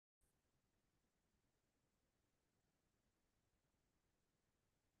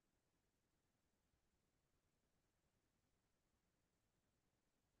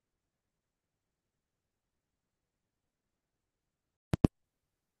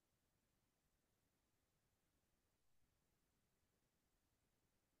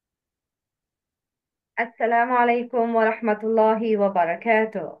Assalamu alaikum wa rahmatullahi wa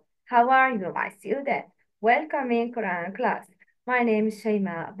barakatuh. How are you, my student? Welcome in Quran class. My name is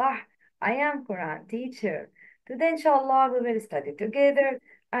Shayma Bah. I am Quran teacher. Today, inshallah, we will study together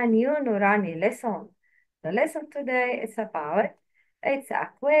a new Noorani lesson. The lesson today is about, it's a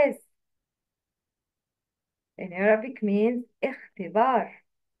quiz. In Arabic means اختبار.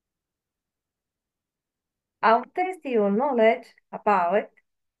 I'll test your knowledge about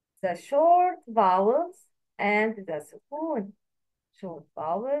the short vowels and the sukun. Short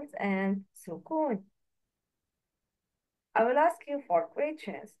vowels and sukun. I will ask you four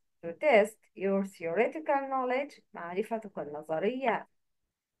questions to test your theoretical knowledge معرفتك النظرية,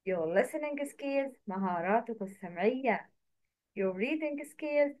 your listening skills مهاراتك السمعية, your reading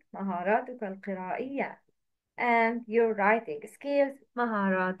skills مهاراتك القرائية, and your writing skills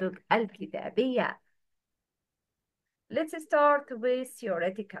مهاراتك الكتابية. Let's start with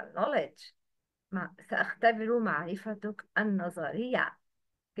theoretical knowledge. سأختبر معرفتك النظرية.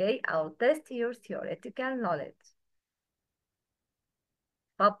 Okay, I'll test your theoretical knowledge.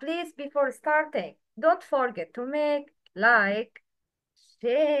 But please, before starting, don't forget to make like,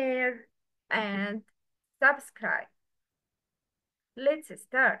 share, and subscribe. Let's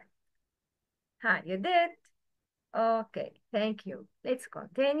start. You did? Okay, thank you. Let's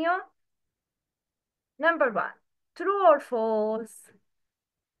continue. Number one, true or false?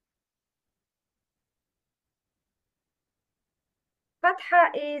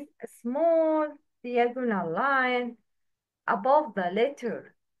 Fatha is a small diagonal line above the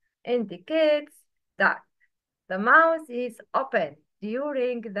letter, indicates that the mouth is open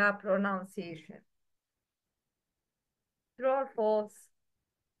during the pronunciation. True or false?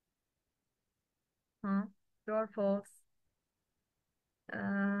 True or false?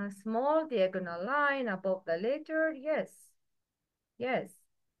 Small diagonal line above the letter, yes. Yes.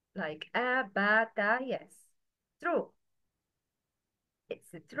 Like a, ba, ta, yes. True.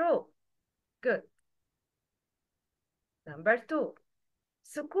 It's true. Good. Number two.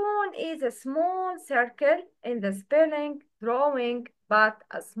 Sukun is a small circle in the spelling drawing, but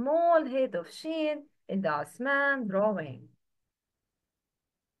a small head of sheen in the Osman drawing.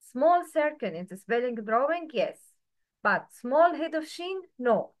 Small circle in the spelling drawing, yes. But small head of sheen,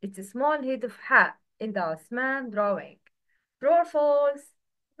 no. It's a small head of ha in the Osman drawing. True or false?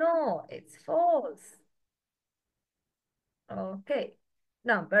 No, it's false. Okay.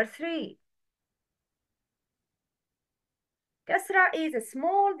 Number three. Kasra is a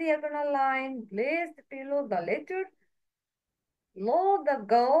small diagonal line placed below the letter below the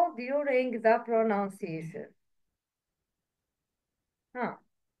go during the pronunciation.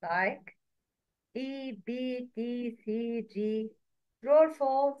 Like E, B, T, C, G. True or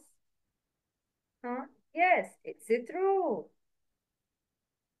false? Yes, it's true.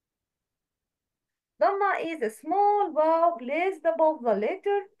 Dhamma is a small vowel placed above the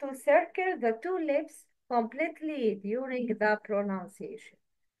letter to circle the two lips completely during the pronunciation.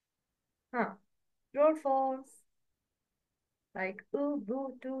 True or false? Like u,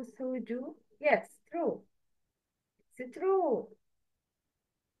 bu, tu, su, ju. Yes, true. It's true.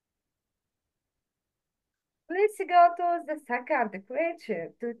 Let's go to the second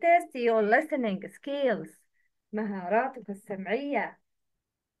question to test your listening skills. مهاراتك السمعية.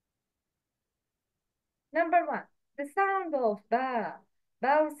 Number one, the sound of ba.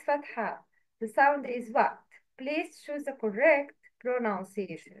 Ba with fatha. The sound is what? Please choose the correct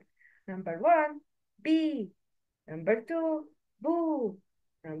pronunciation. Number one, B. Number two, boo.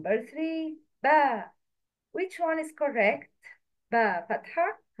 Number three, ba. Which one is correct? Ba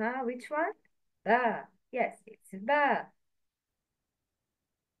fatha? Which one? Ba. Yes, it's ba.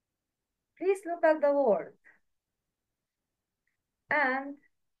 Please look at the word and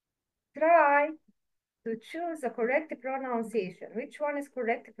try to choose the correct pronunciation. Which one is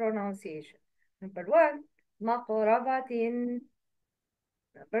correct pronunciation? Number one, مقربة.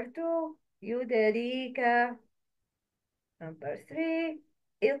 Number two, يدريك. Number three,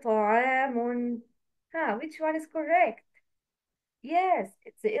 إطعام. Which one is correct? Yes,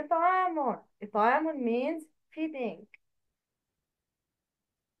 it's إطعام. إطعام means feeding.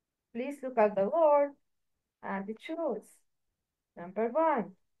 Please look at the word and choose. Number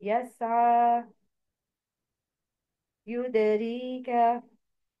one, يسعى. يدريك.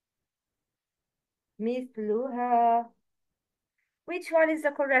 مثلها. Which one is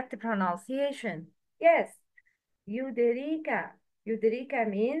the correct pronunciation? Yes, يدريك. يدريك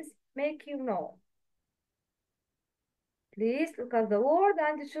means make you know. Please look at the word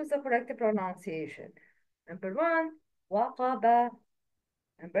and choose the correct pronunciation. Number one, وقب.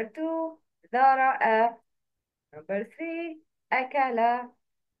 Number two, ذرأ. Number three, أكل.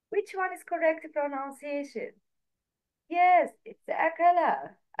 Which one is correct pronunciation? Yes, it's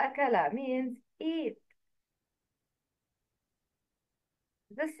akala. Akala means eat.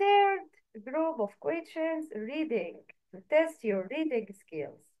 The third group of questions, reading, to test your reading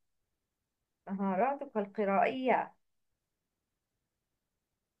skills. مهاراتك القرائية.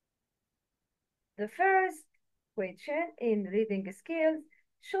 The first question in reading skills,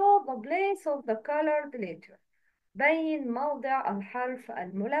 show the place of the colored letter. بين موضع الحرف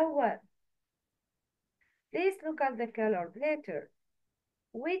الملون. Please look at the colored letter.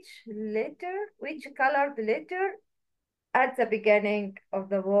 Which colored letter at the beginning of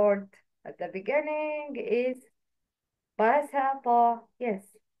the word? At the beginning is basata, yes,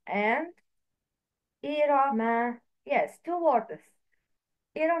 and irama, yes, two words.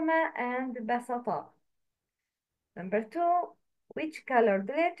 Irama and basata. Number two, which colored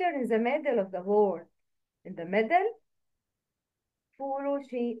letter in the middle of the word? In the middle,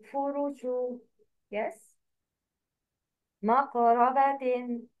 furuju, yes.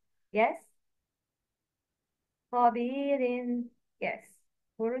 مقربة, yes. خبير, yes.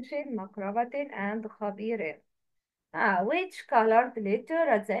 فرش مقربة and خبير. Which colored letter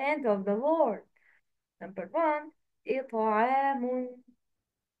at the end of the word? Number one, إطعام,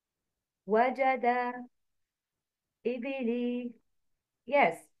 وجد, إبلي,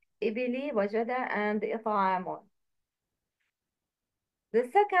 yes. إبلي, وجد and إطعام. The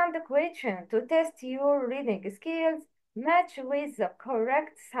second question to test your reading skills, match with the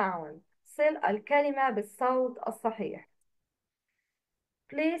correct sound. صل الكلمة بالصوت الصحيح.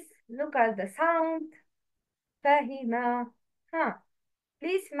 Please look at the sound. فهم.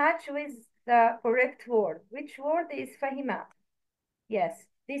 Please match with the correct word. Which word is فهم? Yes,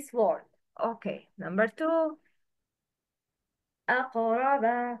 this word. Okay. Number two.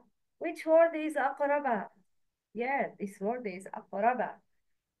 أقرب. Which word is أقرب? Yes, this word is أقرب.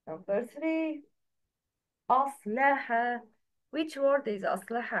 Number three. أصلح. Which word is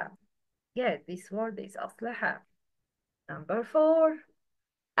أصلح? Yes, this word is أصلح. Number four.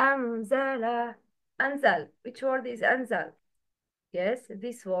 أنزل. أنزل. Which word is أنزل? Yes,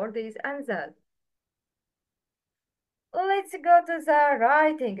 this word is أنزل. Let's go to the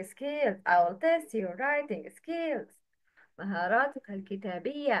writing skills. I will test your writing skills. مهاراتك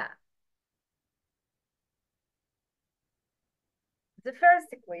الكتابية. The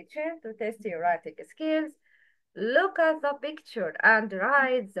first question to test your writing skills. Look at the picture and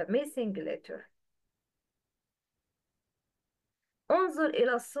write the missing letter. انظر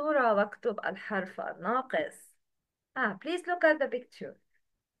إلى الصورة واكتب الحرف الناقص. Please look at the picture.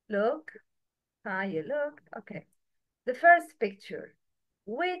 Look. You looked. Okay. The first picture.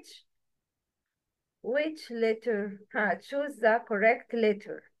 Which letter? Choose the correct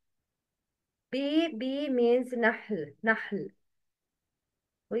letter. B means نحل. نحل.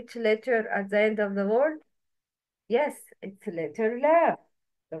 Which letter at the end of the word? Yes, it's letter لام.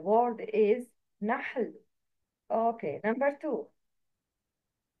 The word is نحل. Okay, number two.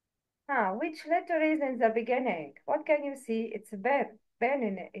 Which letter is in the beginning? What can you see? It's ben. Ben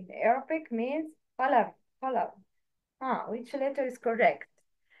in Arabic means قلم. قلم. Which letter is correct?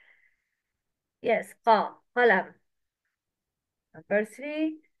 Yes, قا. قلم. Number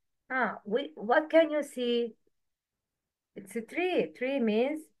three. What can you see? It's a tree. Tree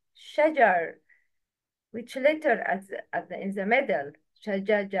means شجر. Which letter in the middle?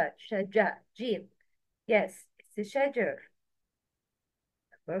 شجاجة. شجا. جيم. Yes, it's a شجر.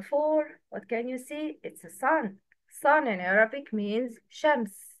 Number four. What can you see? It's a sun. Sun in Arabic means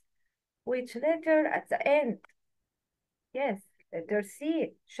شمس. Which letter at the end? Yes, letter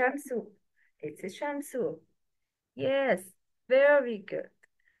C. شمس. It's a شمس. Yes, very good.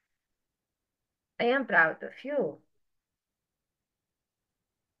 I am proud of you.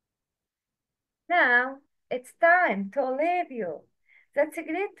 Now, it's time to leave you. That's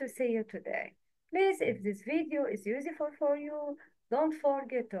great to see you today. Please, if this video is useful for you, don't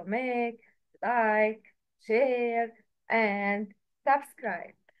forget to make, like, share, and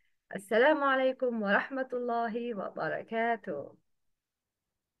subscribe. Assalamu alaikum wa rahmatullahi wa barakatuh.